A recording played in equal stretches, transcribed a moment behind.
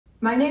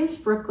My name's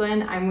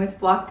Brooklyn. I'm with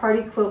Block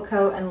Party Quilt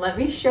Co. and let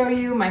me show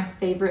you my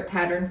favorite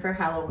pattern for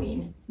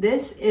Halloween.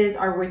 This is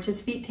our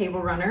Witch's Feet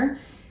table runner.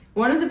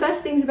 One of the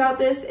best things about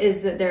this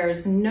is that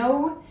there's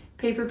no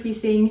paper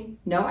piecing,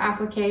 no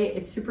applique.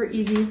 It's super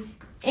easy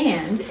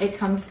and it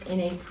comes in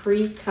a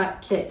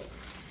pre-cut kit.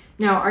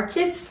 Now our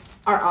kits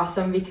are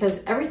awesome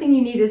because everything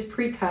you need is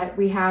pre-cut.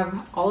 We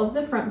have all of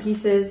the front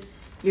pieces,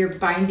 your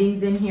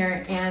bindings in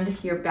here, and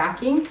your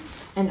backing,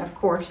 and of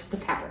course the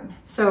pattern.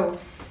 So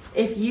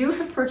if you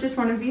have purchased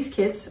one of these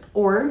kits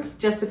or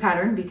just the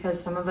pattern,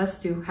 because some of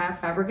us do have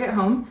fabric at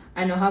home,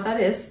 I know how that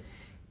is,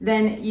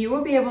 then you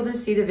will be able to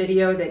see the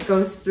video that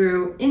goes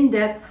through in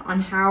depth on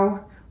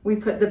how we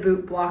put the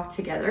boot block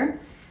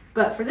together.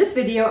 But for this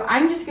video,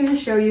 I'm just gonna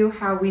show you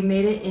how we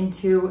made it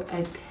into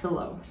a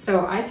pillow.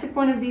 So I took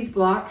one of these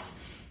blocks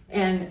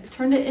and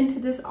turned it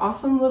into this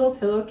awesome little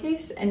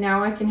pillowcase, and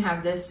now I can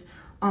have this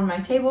on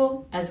my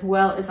table as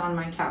well as on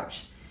my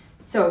couch.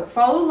 So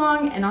follow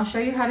along and I'll show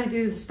you how to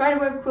do the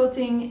spiderweb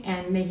quilting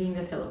and making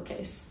the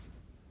pillowcase.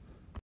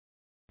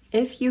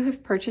 If you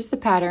have purchased the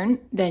pattern,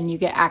 then you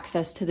get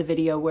access to the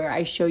video where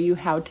I show you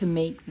how to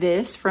make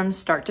this from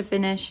start to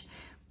finish.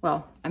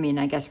 Well, I mean,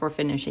 I guess we're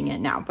finishing it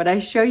now, but I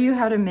show you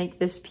how to make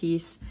this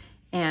piece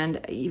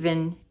and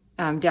even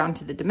down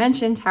to the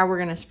dimensions, how we're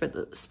gonna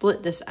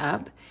split this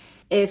up.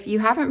 If you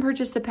haven't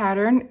purchased the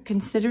pattern,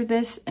 consider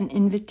this an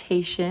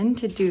invitation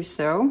to do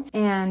so.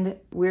 And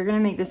we're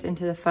gonna make this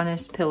into the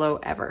funnest pillow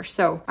ever.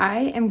 So I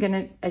am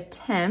gonna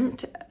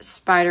attempt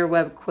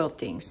spiderweb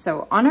quilting.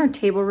 So on our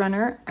table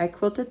runner, I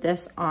quilted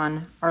this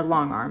on our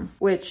long arm,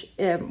 which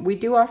we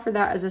do offer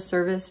that as a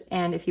service.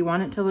 And if you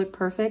want it to look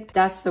perfect,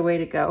 that's the way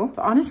to go.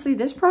 But honestly,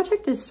 this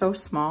project is so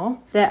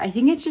small that I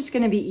think it's just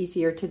gonna be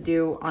easier to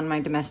do on my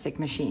domestic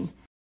machine.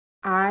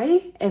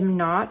 I am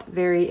not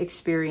very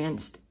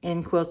experienced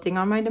in quilting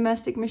on my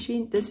domestic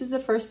machine. This is the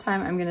first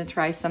time I'm gonna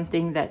try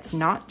something that's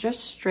not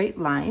just straight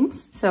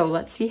lines. So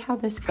let's see how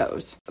this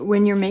goes.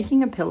 When you're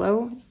making a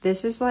pillow,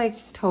 this is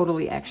like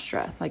totally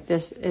extra. Like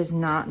this is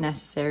not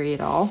necessary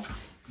at all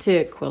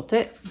to quilt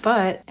it,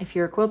 but if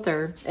you're a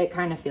quilter, it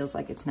kind of feels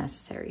like it's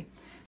necessary.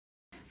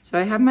 So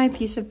I have my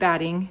piece of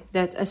batting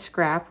that's a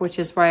scrap, which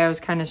is why I was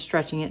kind of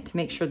stretching it to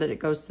make sure that it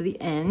goes to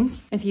the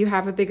ends. If you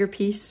have a bigger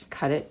piece,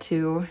 cut it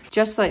to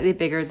just slightly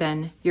bigger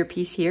than your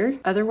piece here.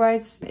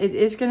 Otherwise, it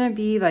is gonna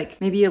be like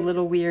maybe a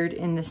little weird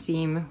in the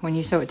seam when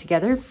you sew it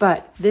together,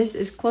 but this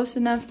is close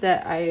enough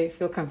that I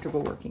feel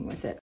comfortable working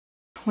with it.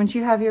 Once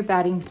you have your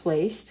batting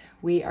placed,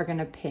 we are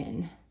gonna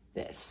pin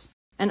this.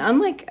 And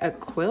unlike a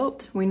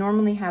quilt, we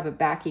normally have a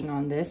backing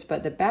on this,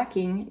 but the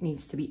backing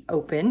needs to be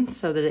open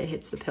so that it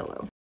hits the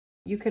pillow.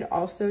 You could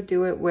also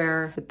do it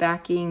where the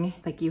backing,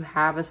 like you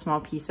have a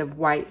small piece of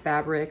white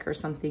fabric or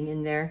something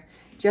in there,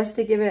 just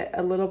to give it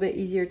a little bit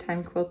easier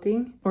time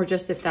quilting, or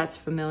just if that's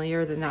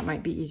familiar, then that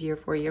might be easier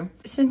for you.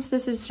 Since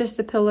this is just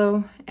a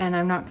pillow and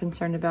I'm not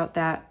concerned about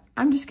that,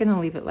 I'm just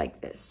gonna leave it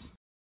like this.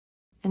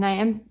 And I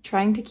am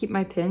trying to keep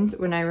my pins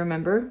when I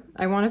remember.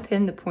 I wanna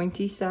pin the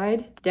pointy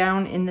side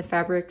down in the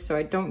fabric so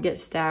I don't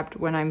get stabbed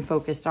when I'm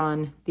focused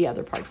on the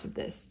other parts of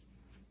this.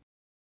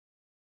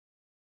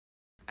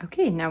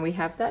 Okay, now we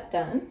have that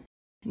done.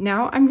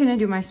 Now I'm gonna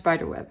do my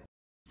spider web.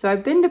 So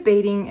I've been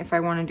debating if I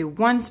wanna do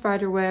one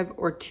spider web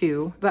or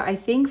two, but I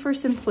think for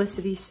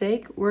simplicity's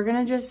sake, we're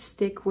gonna just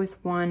stick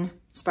with one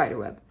spider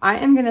web. I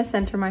am gonna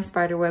center my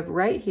spider web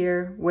right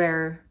here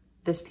where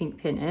this pink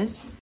pin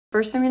is.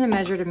 First, I'm gonna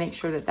measure to make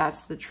sure that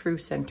that's the true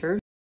center.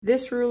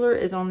 This ruler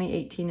is only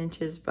 18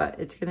 inches, but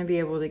it's gonna be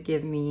able to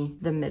give me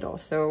the middle.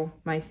 So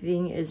my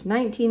thing is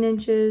 19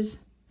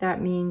 inches.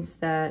 That means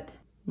that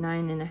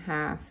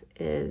 9.5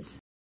 is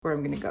where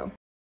I'm gonna go.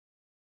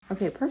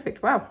 Okay,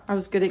 perfect. Wow, I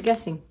was good at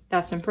guessing.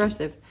 That's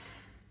impressive.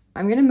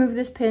 I'm gonna move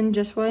this pin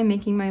just while I'm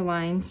making my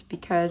lines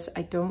because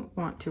I don't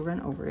want to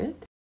run over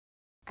it.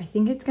 I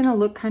think it's gonna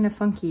look kind of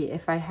funky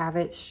if I have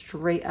it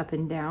straight up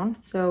and down.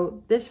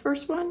 So this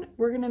first one,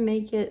 we're gonna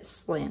make it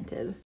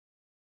slanted.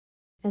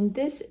 And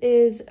this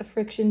is a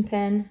friction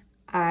pen.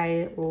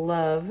 I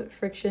love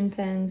friction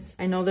pens.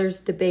 I know there's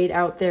debate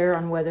out there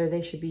on whether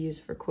they should be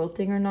used for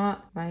quilting or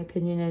not. My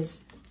opinion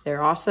is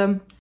they're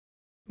awesome.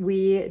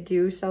 We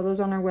do sell those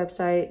on our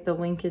website. The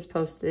link is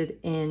posted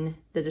in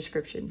the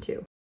description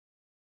too.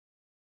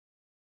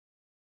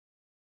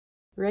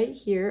 Right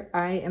here,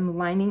 I am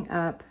lining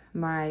up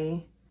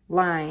my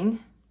line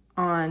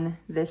on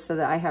this so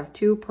that I have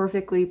two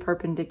perfectly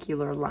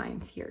perpendicular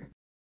lines here.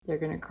 They're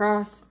gonna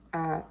cross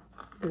at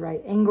the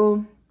right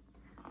angle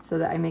so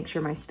that I make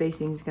sure my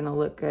spacing is gonna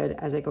look good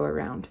as I go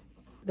around.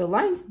 The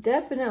line's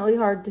definitely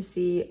hard to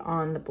see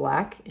on the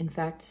black. In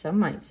fact, some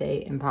might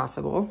say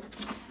impossible,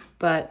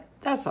 but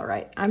that's all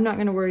right. I'm not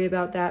gonna worry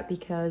about that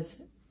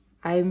because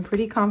I'm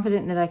pretty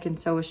confident that I can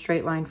sew a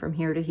straight line from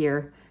here to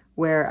here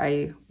where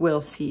I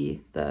will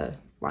see the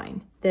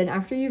line. Then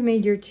after you've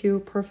made your two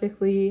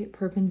perfectly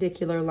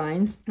perpendicular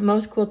lines,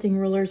 most quilting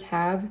rulers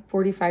have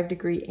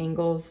 45-degree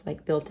angles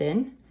like built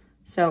in.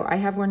 So I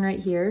have one right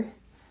here.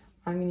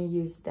 I'm gonna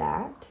use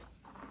that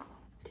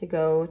to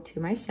go to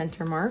my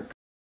center mark.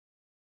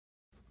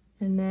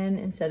 And then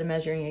instead of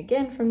measuring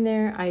again from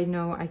there, I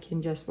know I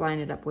can just line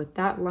it up with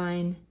that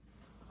line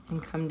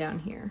and come down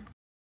here.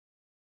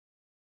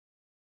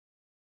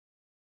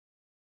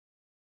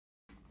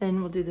 Then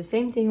we'll do the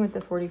same thing with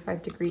the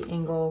 45-degree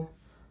angle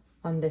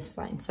on this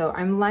line. So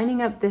I'm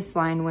lining up this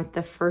line with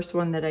the first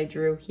one that I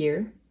drew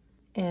here,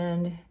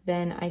 and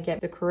then I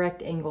get the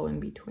correct angle in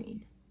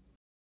between.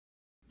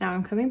 Now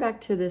I'm coming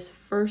back to this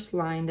first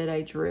line that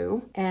I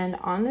drew, and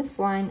on this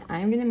line,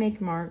 I'm gonna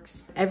make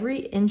marks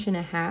every 1.5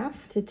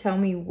 inches to tell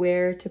me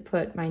where to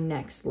put my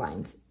next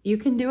lines. You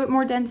can do it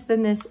more dense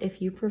than this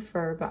if you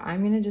prefer, but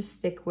I'm gonna just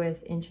stick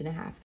with 1.5 inches.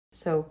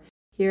 So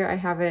here I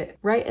have it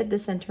right at the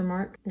center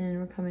mark, then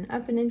we're coming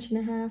up 1.5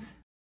 inches,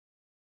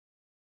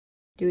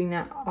 doing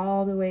that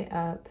all the way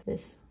up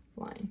this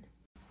line.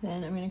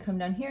 Then I'm gonna come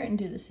down here and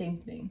do the same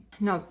thing.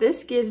 Now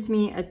this gives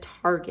me a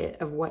target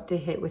of what to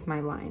hit with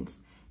my lines.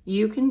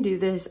 You can do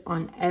this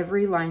on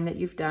every line that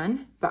you've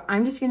done, but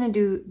I'm just gonna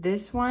do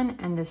this one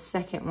and the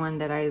second one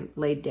that I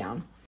laid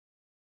down.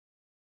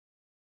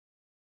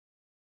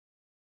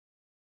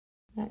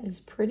 That is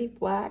pretty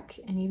black,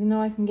 and even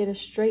though I can get a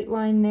straight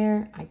line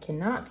there, I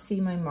cannot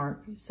see my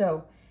mark.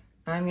 So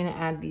I'm gonna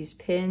add these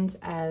pins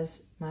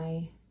as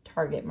my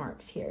target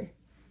marks here.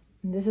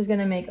 And this is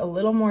gonna make a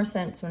little more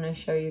sense when I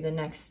show you the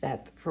next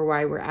step for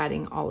why we're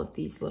adding all of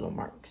these little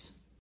marks.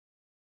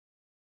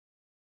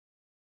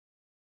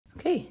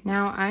 Okay,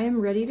 now I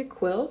am ready to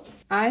quilt.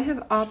 I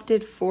have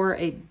opted for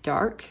a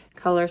dark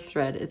color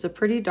thread. It's a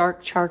pretty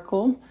dark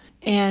charcoal,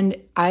 and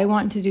I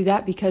want to do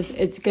that because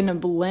it's gonna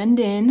blend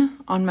in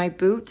on my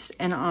boots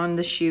and on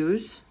the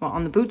shoes, well,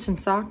 on the boots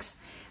and socks,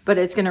 but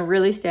it's gonna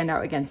really stand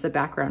out against the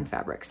background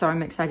fabric. So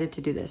I'm excited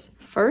to do this.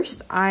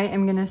 First, I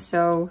am gonna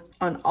sew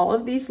on all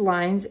of these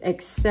lines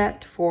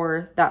except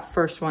for that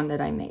first one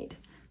that I made.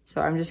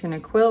 So I'm just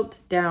gonna quilt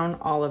down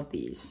all of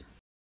these.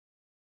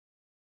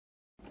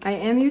 I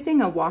am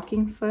using a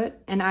walking foot,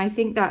 and I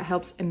think that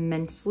helps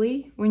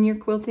immensely when you're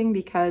quilting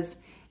because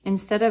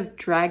instead of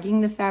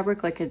dragging the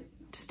fabric like a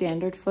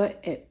standard foot,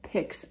 it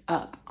picks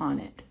up on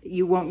it.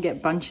 You won't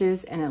get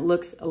bunches and it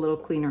looks a little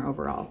cleaner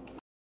overall.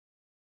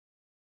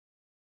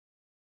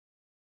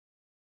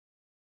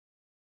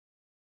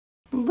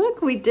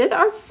 Look, we did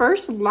our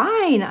first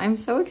line. I'm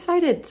so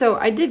excited. So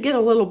I did get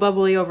a little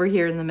bubbly over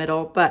here in the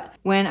middle, but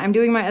when I'm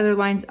doing my other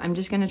lines, I'm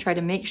just gonna try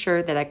to make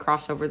sure that I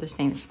cross over the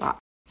same spot.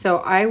 So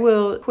I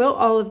will quilt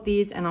all of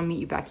these and I'll meet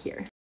you back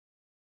here.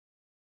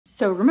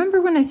 So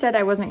remember when I said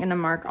I wasn't gonna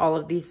mark all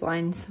of these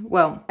lines?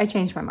 Well, I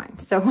changed my mind.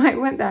 So I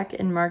went back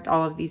and marked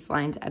all of these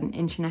lines at 1.5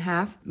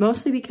 inches,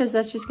 mostly because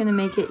that's just gonna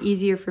make it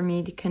easier for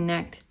me to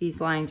connect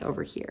these lines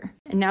over here.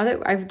 And now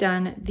that I've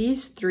done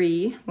these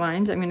 3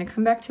 lines, I'm gonna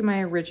come back to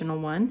my original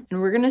one, and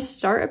we're gonna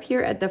start up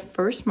here at the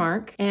first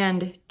mark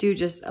and do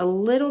just a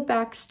little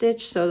back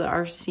stitch so that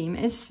our seam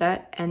is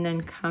set, and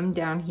then come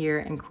down here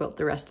and quilt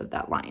the rest of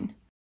that line.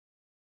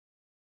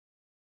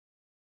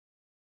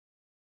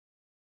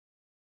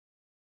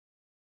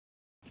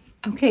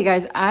 Okay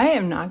guys, I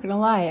am not gonna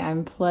lie,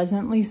 I'm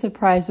pleasantly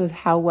surprised with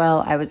how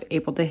well I was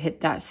able to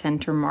hit that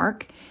center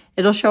mark.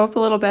 It'll show up a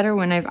little better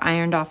when I've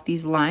ironed off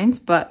these lines,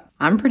 but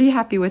I'm pretty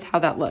happy with how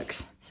that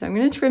looks. So I'm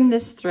gonna trim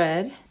this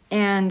thread,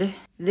 and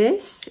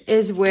this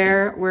is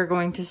where we're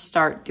going to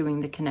start doing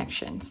the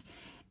connections.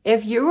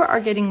 If you are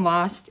getting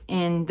lost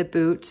in the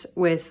boots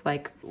with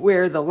like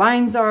where the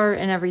lines are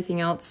and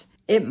everything else,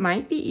 it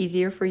might be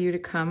easier for you to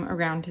come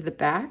around to the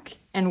back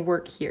and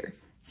work here.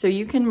 So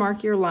you can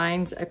mark your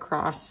lines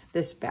across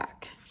this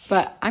back.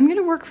 But I'm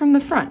gonna work from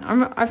the front.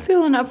 I'm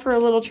feeling up for a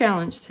little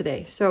challenge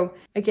today. So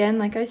again,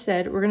 like I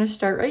said, we're gonna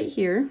start right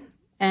here,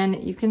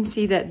 and you can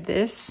see that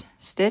this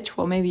stitch,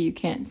 well, maybe you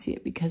can't see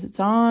it because it's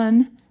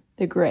on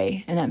the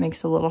gray and that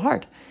makes it a little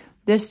hard.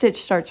 This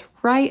stitch starts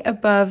right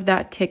above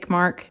that tick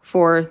mark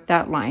for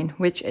that line,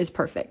 which is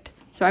perfect.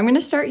 So I'm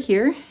gonna start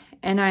here,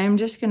 and I'm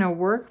just gonna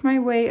work my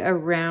way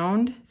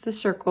around the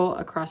circle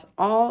across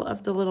all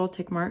of the little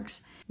tick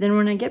marks. Then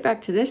when I get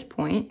back to this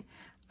point,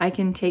 I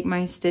can take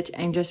my stitch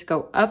and just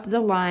go up the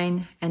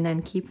line and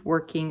then keep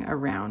working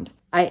around.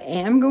 I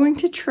am going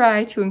to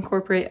try to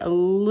incorporate a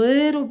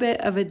little bit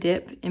of a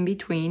dip in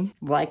between,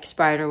 like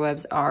spider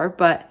webs are,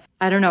 but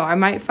I don't know, I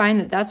might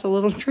find that that's a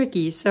little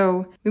tricky.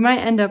 So we might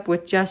end up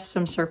with just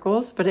some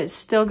circles, but it's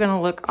still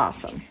gonna look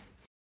awesome.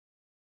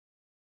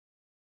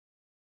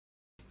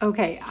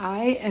 Okay,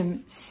 I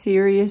am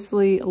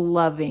seriously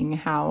loving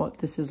how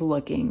this is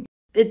looking.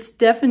 It's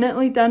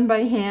definitely done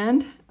by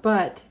hand,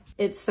 but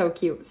it's so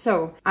cute.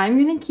 So I'm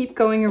gonna keep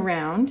going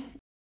around.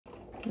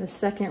 The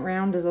second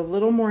round is a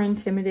little more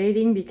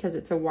intimidating because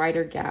it's a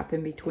wider gap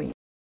in between.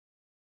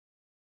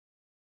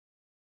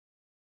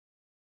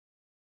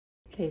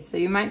 Okay, so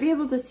you might be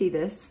able to see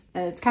this.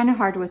 It's kind of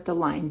hard with the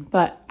line,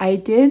 but I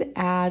did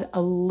add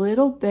a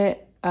little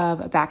bit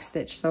of a back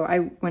stitch. So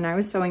when I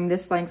was sewing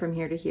this line from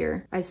here to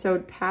here, I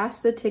sewed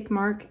past the tick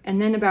mark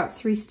and then about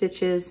 3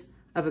 stitches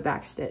of a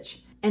back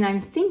stitch. And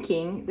I'm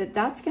thinking that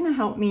that's gonna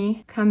help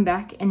me come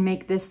back and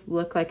make this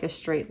look like a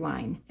straight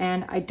line.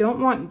 And I don't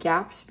want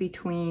gaps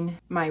between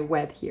my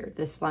web here,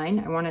 this line.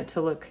 I want it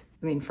to look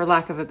I mean, for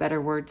lack of a better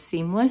word,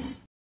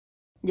 seamless.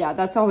 Yeah,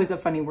 that's always a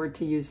funny word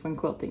to use when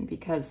quilting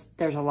because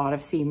there's a lot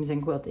of seams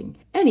in quilting.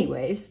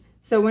 Anyways,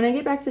 so when I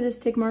get back to this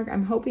tick mark,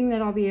 I'm hoping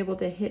that I'll be able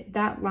to hit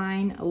that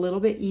line a little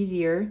bit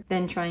easier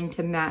than trying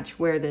to match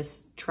where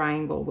this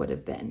triangle would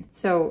have been.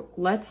 So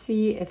let's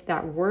see if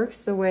that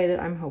works the way that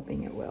I'm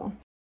hoping it will.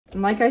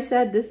 And like I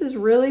said, this is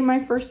really my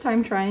first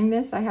time trying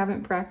this. I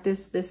haven't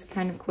practiced this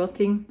kind of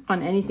quilting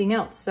on anything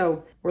else,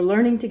 so we're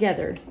learning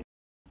together.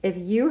 If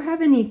you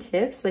have any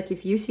tips, like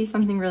if you see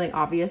something really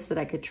obvious that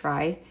I could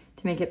try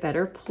to make it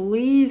better,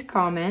 please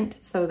comment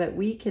so that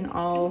we can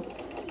all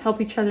help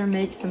each other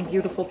make some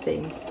beautiful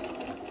things.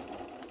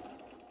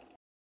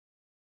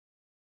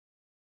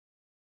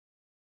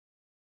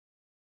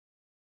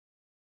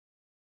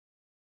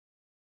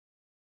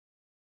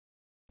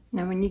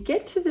 Now when you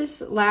get to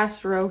this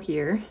last row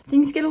here,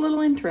 things get a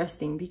little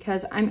interesting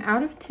because I'm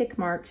out of tick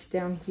marks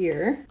down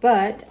here,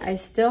 but I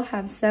still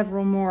have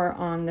several more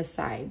on the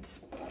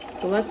sides.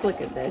 So let's look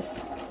at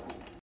this.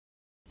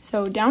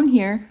 So down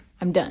here,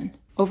 I'm done.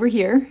 Over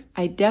here,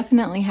 I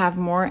definitely have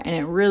more and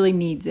it really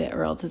needs it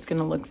or else it's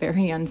gonna look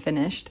very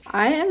unfinished.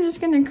 I am just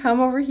gonna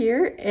come over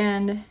here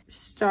and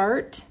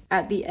start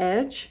at the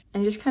edge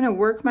and just kind of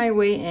work my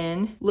way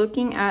in,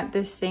 looking at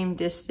this same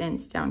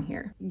distance down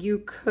here. You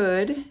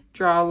could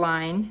draw a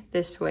line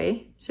this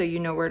way so you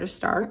know where to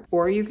start,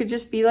 or you could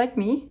just be like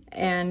me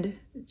and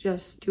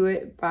just do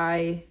it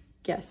by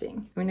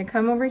guessing. I'm gonna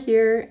come over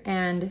here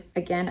and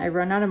again, I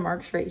run out of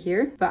marks right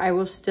here, but I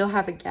will still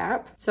have a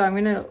gap. So I'm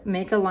gonna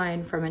make a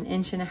line from 1.5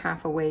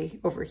 inches away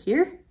over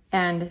here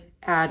and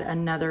add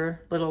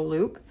another little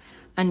loop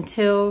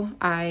until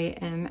I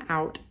am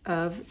out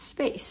of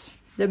space.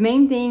 The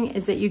main thing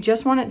is that you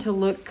just want it to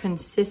look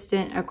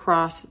consistent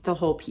across the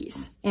whole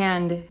piece.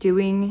 And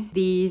doing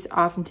these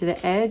off into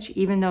the edge,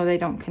 even though they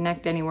don't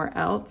connect anywhere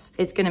else,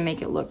 it's gonna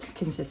make it look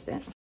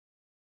consistent.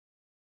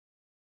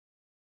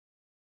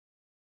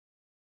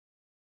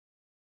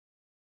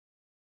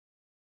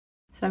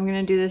 So I'm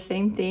gonna do the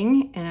same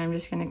thing and I'm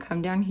just gonna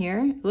come down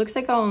here. It looks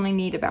like I'll only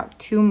need about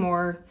 2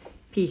 more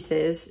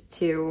pieces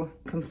to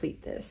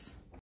complete this.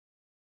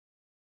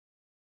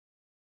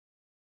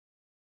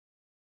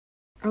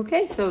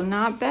 Okay, so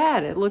not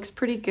bad. It looks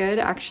pretty good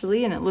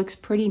actually, and it looks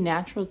pretty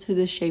natural to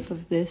the shape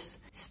of this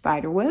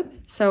spider web.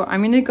 So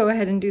I'm gonna go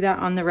ahead and do that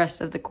on the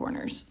rest of the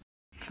corners.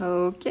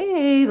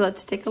 Okay,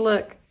 let's take a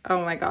look.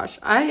 Oh my gosh,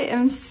 I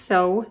am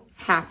so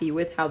happy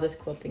with how this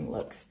quilting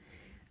looks.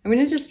 I'm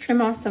gonna just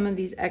trim off some of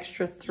these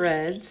extra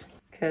threads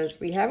because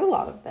we have a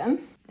lot of them.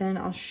 Then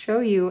I'll show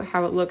you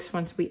how it looks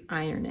once we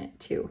iron it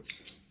too.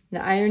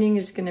 The ironing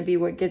is gonna be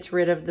what gets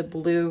rid of the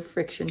blue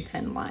friction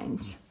pen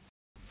lines.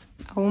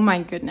 Oh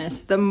my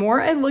goodness, the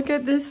more I look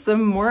at this, the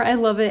more I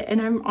love it. And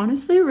I'm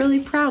honestly really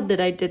proud that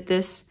I did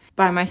this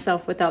by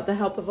myself without the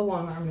help of a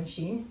long arm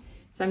machine.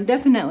 So I'm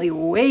definitely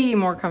way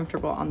more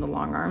comfortable on the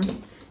long arm.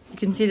 You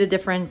can see the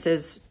difference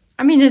is,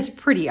 I mean, it's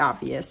pretty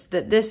obvious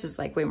that this is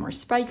like way more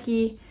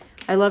spiky.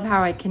 I love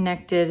how I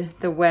connected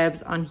the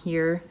webs on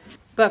here.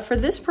 But for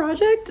this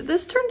project,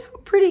 this turned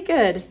out pretty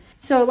good.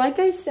 So like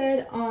I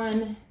said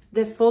on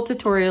the full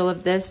tutorial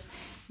of this,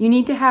 you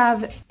need to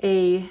have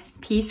a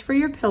piece for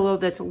your pillow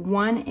that's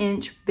 1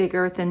 inch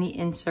bigger than the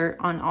insert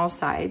on all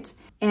sides.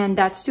 And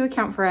that's to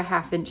account for a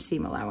 1/2 inch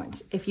seam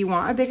allowance. If you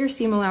want a bigger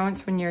seam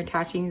allowance when you're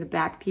attaching the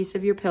back piece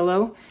of your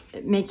pillow,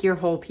 make your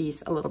whole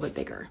piece a little bit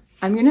bigger.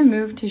 I'm gonna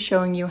move to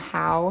showing you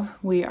how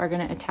we are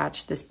gonna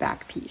attach this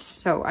back piece.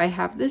 So I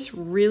have this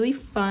really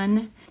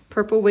fun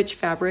Purple Witch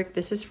fabric.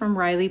 This is from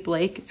Riley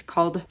Blake. It's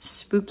called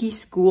Spooky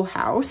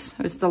Schoolhouse,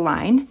 was the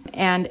line.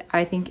 And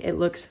I think it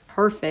looks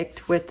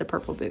perfect with the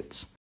purple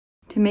boots.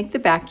 To make the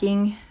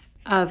backing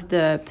of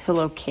the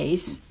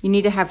pillowcase, you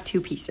need to have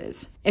 2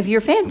 pieces. If you're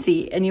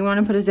fancy and you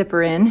want to put a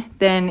zipper in,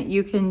 then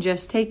you can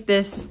just take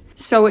this,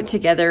 sew it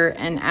together,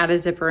 and add a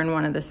zipper in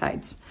one of the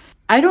sides.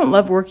 I don't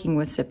love working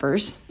with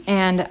zippers,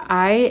 and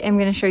I am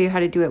going to show you how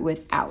to do it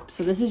without.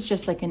 So this is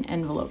just like an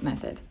envelope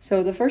method.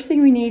 So the first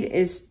thing we need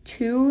is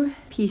 2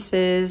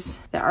 pieces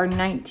that are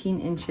 19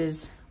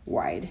 inches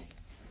wide.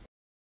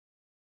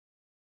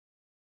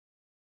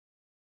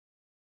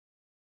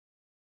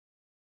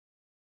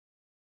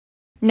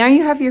 Now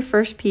you have your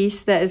first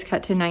piece that is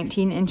cut to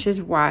 19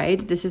 inches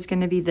wide. This is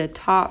going to be the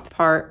top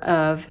part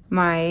of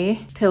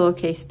my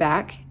pillowcase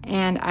back,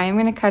 and I'm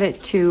going to cut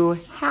it to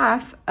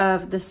half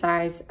of the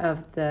size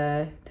of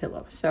the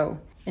pillow. So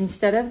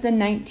instead of the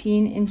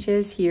 19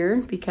 inches here,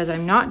 because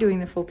I'm not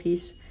doing the full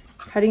piece,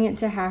 cutting it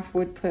to half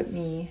would put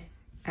me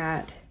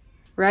at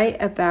right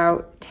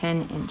about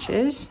 10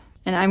 inches.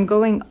 And I'm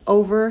going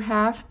over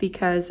half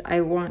because I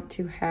want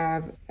to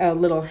have a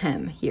little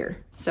hem here.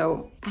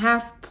 So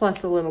half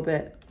plus a little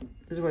bit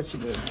is what you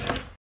need.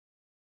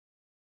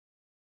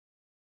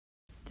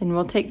 Then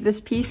we'll take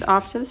this piece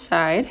off to the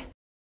side.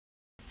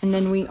 And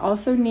then we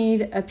also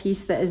need a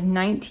piece that is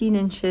 19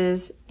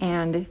 inches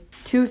and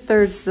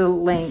 2/3 the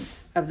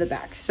length of the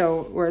back.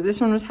 So where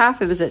this one was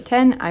half, it was at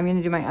 10. I'm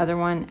gonna do my other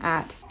one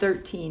at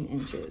 13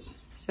 inches.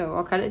 So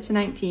I'll cut it to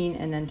 19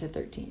 and then to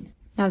 13.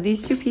 Now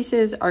these two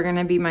pieces are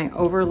gonna be my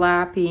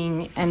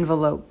overlapping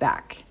envelope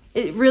back.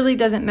 It really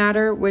doesn't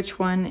matter which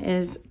one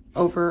is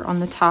over on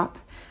the top.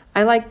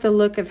 I like the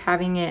look of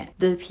having it,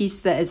 the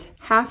piece that is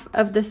half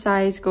of the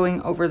size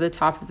going over the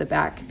top of the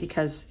back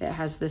because it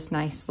has this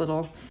nice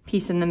little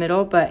piece in the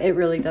middle, but it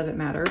really doesn't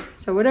matter.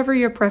 So whatever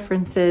your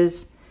preference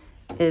is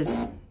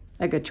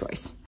a good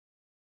choice.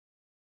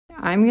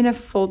 I'm gonna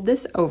fold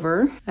this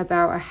over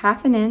about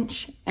 1/2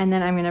 inch and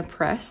then I'm gonna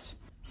press.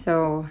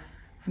 So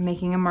I'm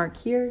making a mark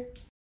here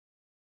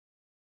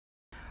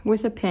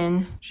with a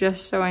pin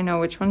just so I know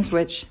which one's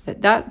which,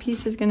 that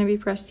piece is gonna be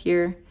pressed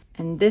here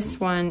and this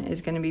one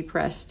is gonna be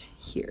pressed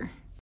here.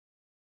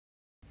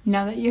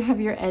 Now that you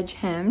have your edge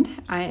hemmed,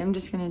 I am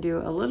just gonna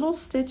do a little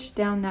stitch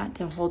down that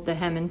to hold the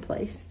hem in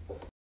place.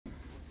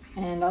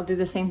 And I'll do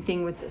the same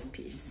thing with this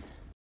piece.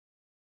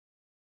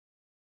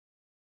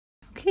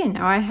 Okay,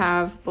 now I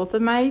have both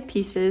of my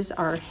pieces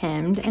are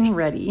hemmed and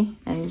ready,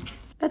 and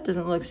that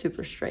doesn't look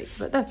super straight,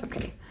 but that's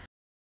okay.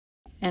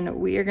 And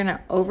we are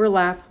gonna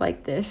overlap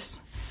like this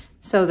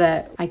so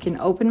that I can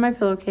open my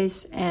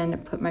pillowcase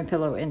and put my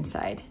pillow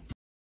inside.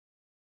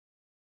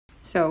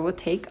 So we'll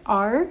take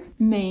our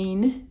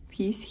main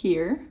piece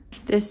here.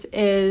 This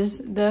is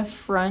the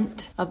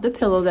front of the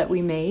pillow that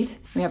we made.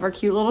 We have our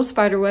cute little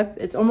spider web.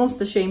 It's almost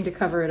a shame to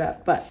cover it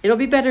up, but it'll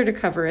be better to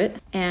cover it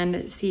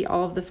and see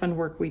all of the fun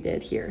work we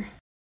did here.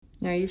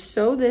 Now you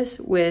sew this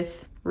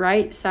with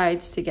right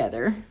sides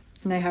together.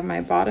 And I have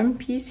my bottom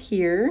piece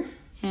here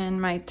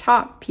and my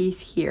top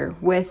piece here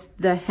with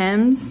the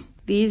hems,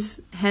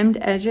 these hemmed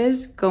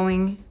edges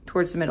going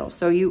towards the middle.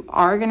 So you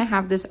are gonna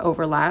have this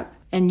overlap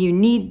and you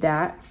need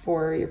that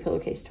for your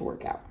pillowcase to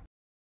work out.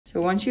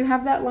 So once you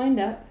have that lined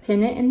up,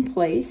 pin it in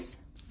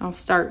place. I'll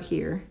start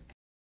here.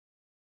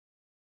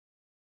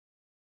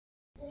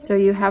 So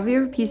you have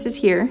your pieces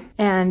here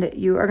and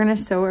you are gonna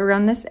sew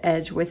around this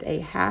edge with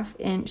a 1/2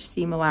 inch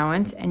seam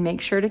allowance and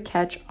make sure to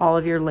catch all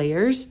of your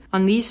layers.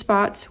 On these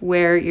spots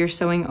where you're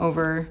sewing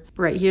over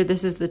right here,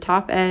 this is the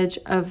top edge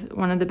of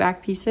one of the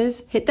back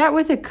pieces. Hit that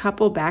with a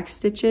couple back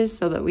stitches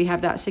so that we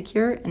have that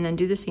secure and then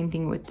do the same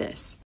thing with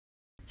this.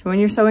 So when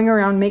you're sewing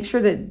around, make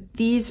sure that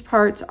these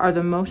parts are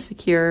the most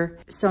secure,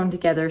 sewn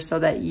together so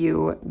that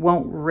you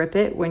won't rip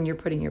it when you're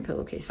putting your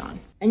pillowcase on.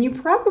 And you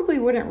probably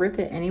wouldn't rip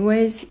it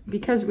anyways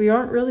because we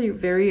aren't really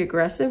very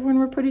aggressive when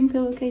we're putting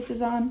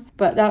pillowcases on,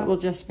 but that will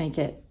just make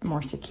it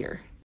more secure.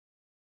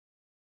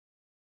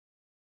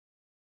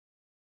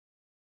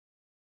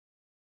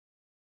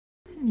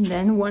 And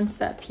then once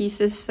that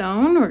piece is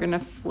sewn, we're gonna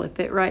flip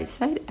it right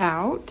side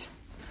out.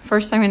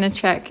 First, I'm gonna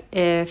check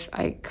if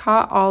I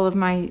caught all of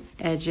my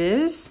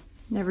edges.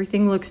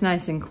 Everything looks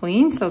nice and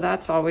clean, so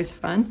that's always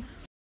fun.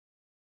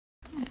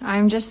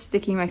 I'm just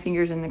sticking my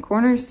fingers in the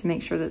corners to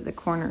make sure that the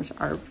corners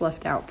are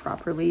fluffed out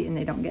properly and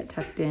they don't get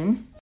tucked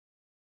in.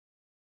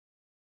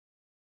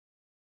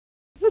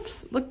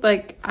 Oops, looked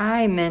like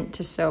I meant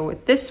to sew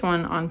with this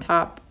one on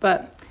top,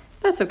 but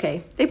that's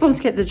okay. They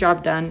both get the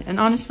job done, and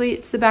honestly,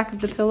 it's the back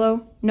of the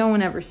pillow. No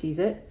one ever sees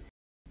it.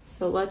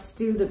 So let's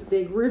do the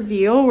big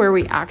reveal where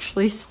we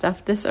actually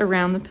stuff this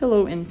around the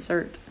pillow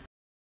insert.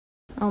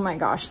 Oh my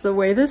gosh, the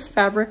way this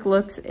fabric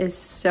looks is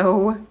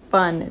so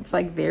fun. It's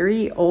like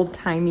very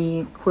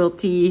old-timey,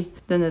 quilty,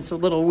 then it's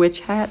little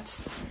witch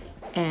hats.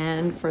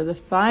 And for the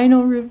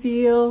final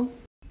reveal,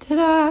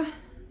 ta-da!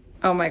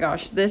 Oh my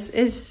gosh, this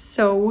is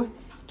so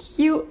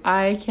cute.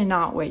 I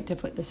cannot wait to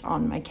put this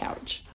on my couch.